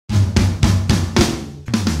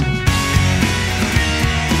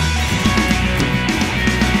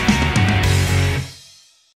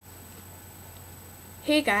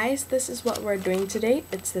Hey guys, this is what we're doing today.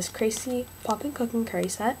 It's this Kracie Popin Cookin curry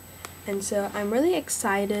set, and so I'm really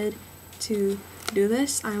excited to do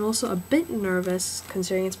this. I'm also a bit nervous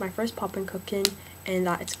considering it's my first Popin Cookin and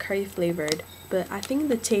that it's curry flavored, but I think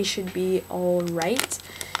the taste should be alright.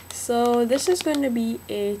 So this is going to be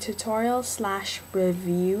a tutorial slash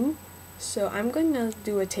review, so I'm going to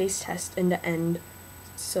do a taste test in the end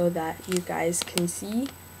so that you guys can see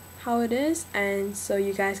how it is, and so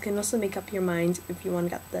you guys can also make up your minds if you want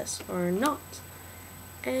to get this or not.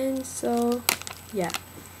 And so yeah,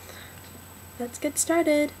 let's get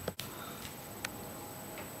started.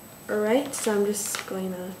 Alright, so I'm just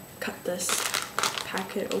going to cut this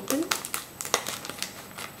packet open.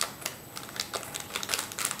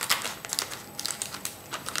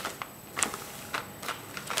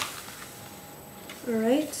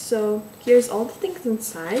 Alright, so here's all the things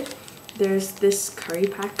inside. There's this curry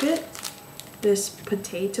packet, this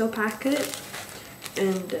potato packet,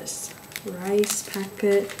 and this rice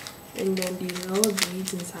packet, and then these little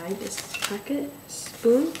beads inside this packet,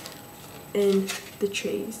 spoon, and the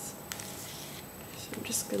trays. So I'm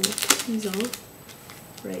just gonna put these on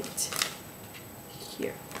right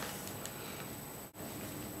here.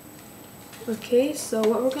 Okay, so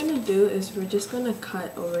what we're gonna do is we're just gonna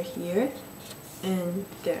cut over here and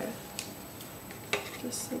there.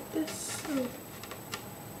 Just like this. So.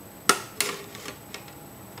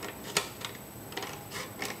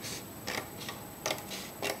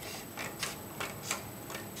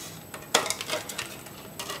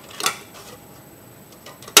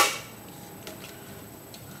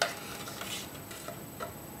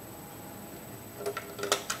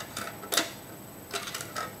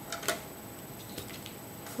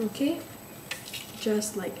 Okay,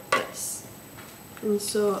 just like this. And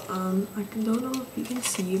so I don't know if you can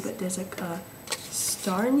see, but there's like a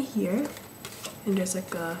star in here and there's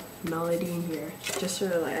like a melody in here, just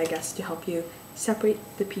sort of like, I guess, to help you separate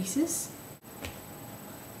the pieces.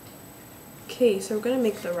 Okay, so we're gonna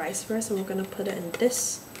make the rice first, and we're gonna put it in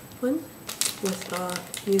this one with a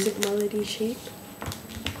music melody shape.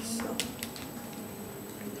 So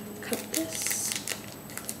cut this.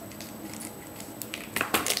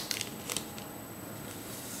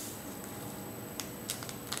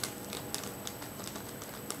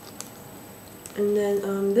 And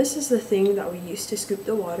then this is the thing that we use to scoop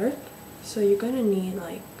the water. So you're gonna need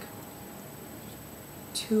like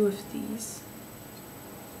 2 of these.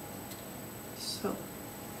 So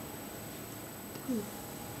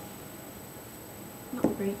not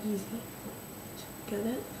very easy to get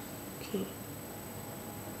it. Okay.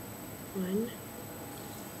 1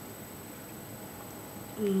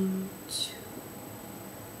 and 2.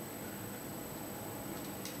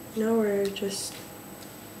 Now we're just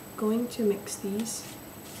going to mix these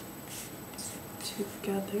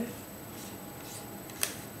together.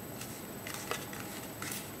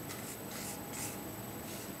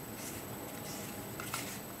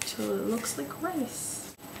 Till it looks like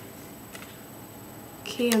rice.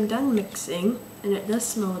 Okay, I'm done mixing, and it does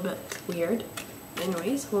smell a bit weird.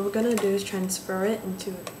 Anyways, what we're gonna do is transfer it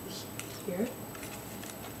into here.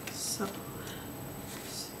 So,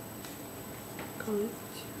 going to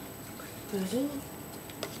put that in.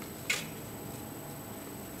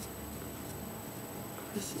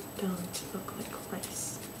 Press it down to look like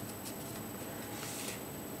rice.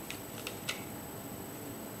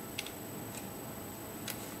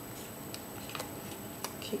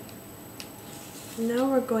 Okay. Now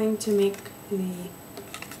we're going to make the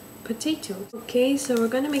potato. Okay, so we're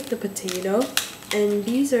going to make the potato, and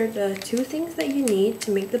these are the 2 things that you need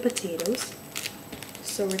to make the potatoes.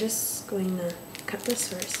 So we're just going to cut this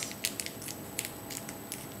first.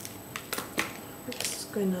 We're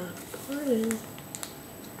just going to pour it in.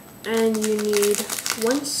 And you need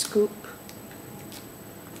 1 scoop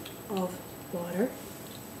of water.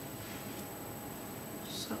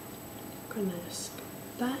 So I'm gonna just scoop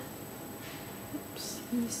that.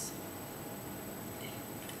 Oopsies.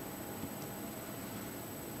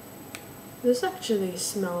 This actually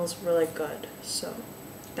smells really good, so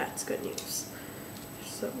that's good news.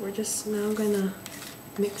 So we're just now gonna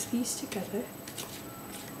mix these together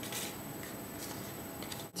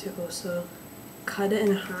to also cut it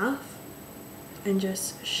in half and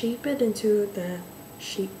just shape it into the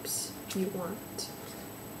shapes you want.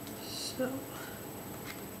 So,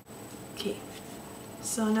 okay.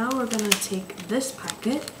 So now we're gonna take this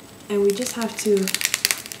packet and we just have to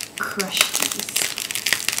crush these.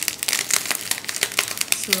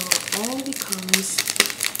 So all becomes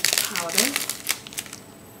powder.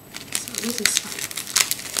 So this is fine.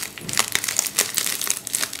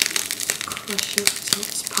 Crush it till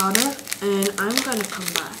it's powder, and I'm gonna come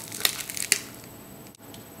back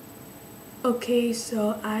Okay,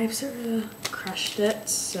 so I've sort of crushed it,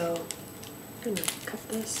 so I'm gonna cut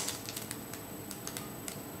this.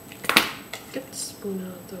 Get the spoon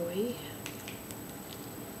out of the way.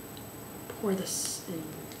 Pour this in.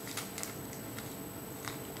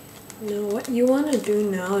 Now what you want to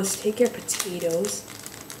do now is take your potatoes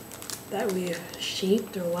that we've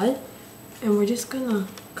shaped or what, and we're just gonna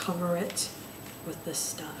cover it with this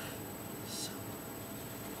stuff. So.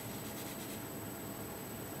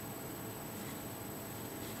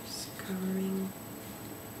 Just covering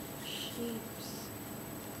shapes.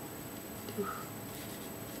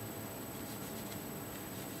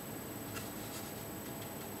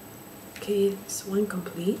 Okay, it's one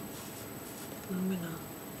complete. I'm gonna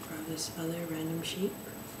grab this other random shape.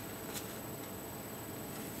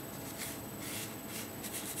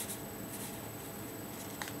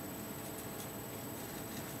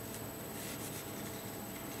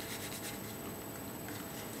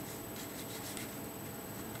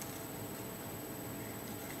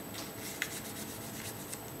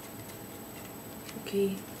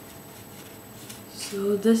 Okay,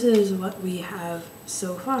 so this is what we have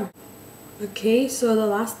so far. Okay, so the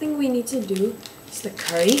last thing we need to do is the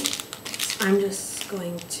curry. So I'm just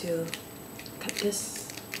going to cut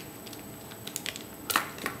this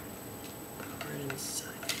part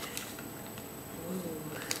inside. Whoa.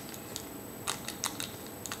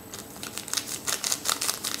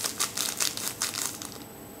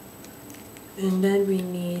 And then we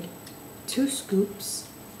need 2 scoops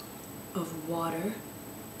of water.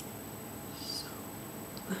 So,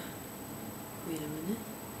 wait a minute.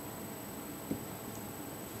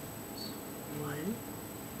 1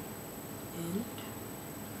 and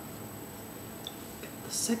get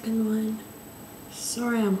the second one.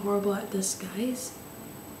 Sorry, I'm horrible at this, guys.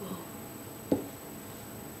 Whoa.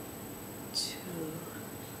 2.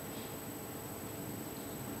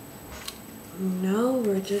 Now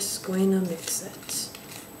we're just going to mix it.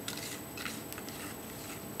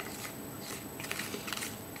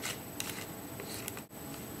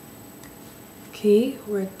 Okay,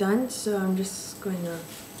 we're done, so I'm just going to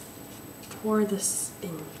pour this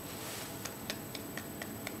in.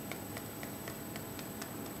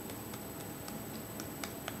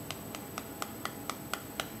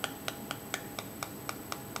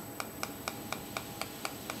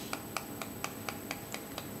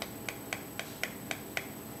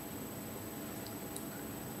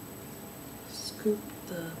 Scoop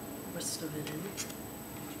the rest of it in.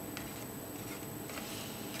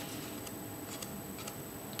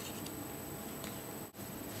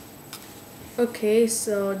 Okay,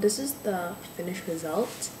 so this is the finished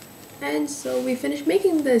result, and so we finished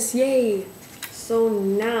making this, yay! So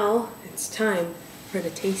now it's time for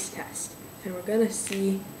the taste test, and we're gonna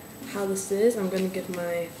see how this is. I'm gonna give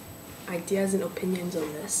my ideas and opinions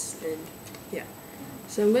on this, and yeah.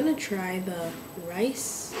 So I'm gonna try the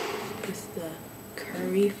rice with the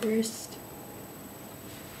curry first.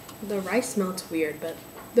 The rice smelled weird, but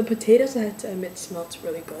the potatoes, I have to admit, smelled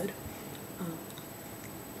really good.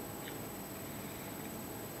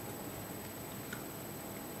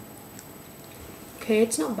 Okay,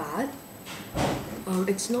 it's not bad.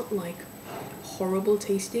 It's not like horrible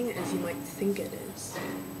tasting as you might think it is.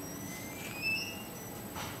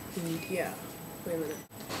 And yeah, wait a minute.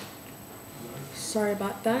 Sorry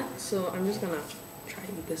about that, so I'm just gonna try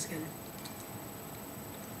to eat this again.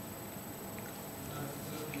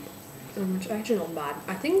 It's actually not bad.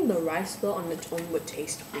 I think the rice though on its own would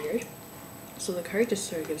taste weird, so the curry just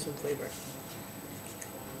sort of gives some flavor.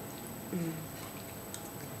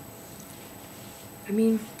 I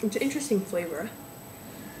mean, it's an interesting flavor.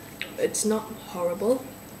 It's not horrible,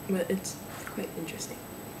 but it's quite interesting.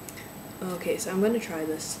 Okay, so I'm gonna try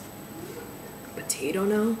this potato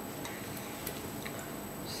now.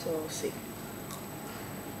 So we'll see.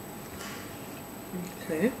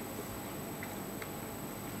 Okay.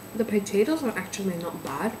 The potatoes are actually not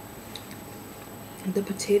bad. The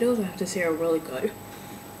potatoes, I have to say, are really good.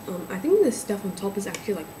 I think the stuff on top is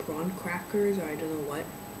actually like prawn crackers or I don't know what.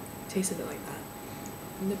 It tastes a bit like that.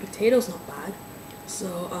 And the potato's not bad.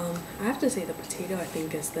 So I have to say the potato I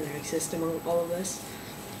think is the nicest among all of this.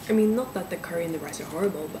 I mean, not that the curry and the rice are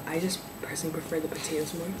horrible, but I just personally prefer the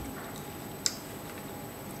potatoes more.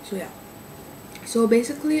 So yeah. So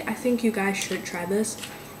basically, I think you guys should try this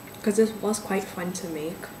because this was quite fun to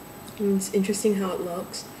make. And it's interesting how it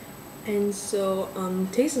looks. And so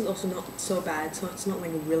taste is also not so bad, so it's not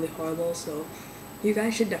like really horrible. So you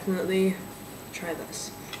guys should definitely try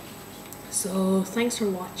this. So thanks for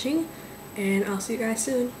watching, and I'll see you guys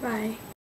soon. Bye.